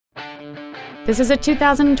This is a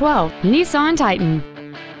 2012 Nissan Titan.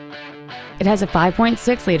 It has a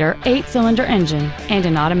 5.6-liter 8-cylinder engine and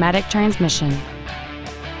an automatic transmission.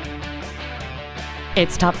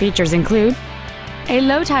 Its top features include a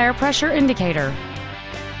low tire pressure indicator,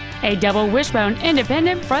 a double wishbone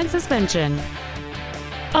independent front suspension,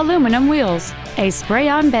 aluminum wheels, a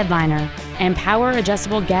spray-on bed liner, and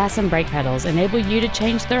power-adjustable gas and brake pedals enable you to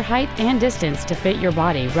change their height and distance to fit your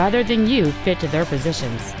body rather than you fit to their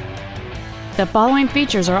positions. The following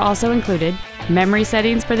features are also included: memory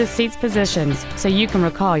settings for the seat's positions so you can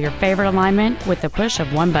recall your favorite alignment with the push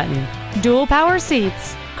of one button, dual power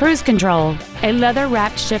seats, cruise control, a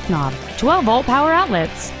leather-wrapped shift knob, 12-volt power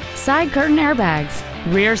outlets, side curtain airbags,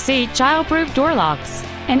 rear seat child-proof door locks,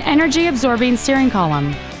 an energy-absorbing steering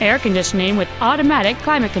column, air conditioning with automatic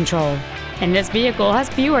climate control, and this vehicle has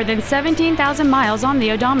fewer than 17,000 miles on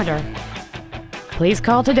the odometer. Please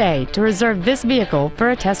call today to reserve this vehicle for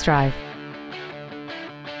a test drive.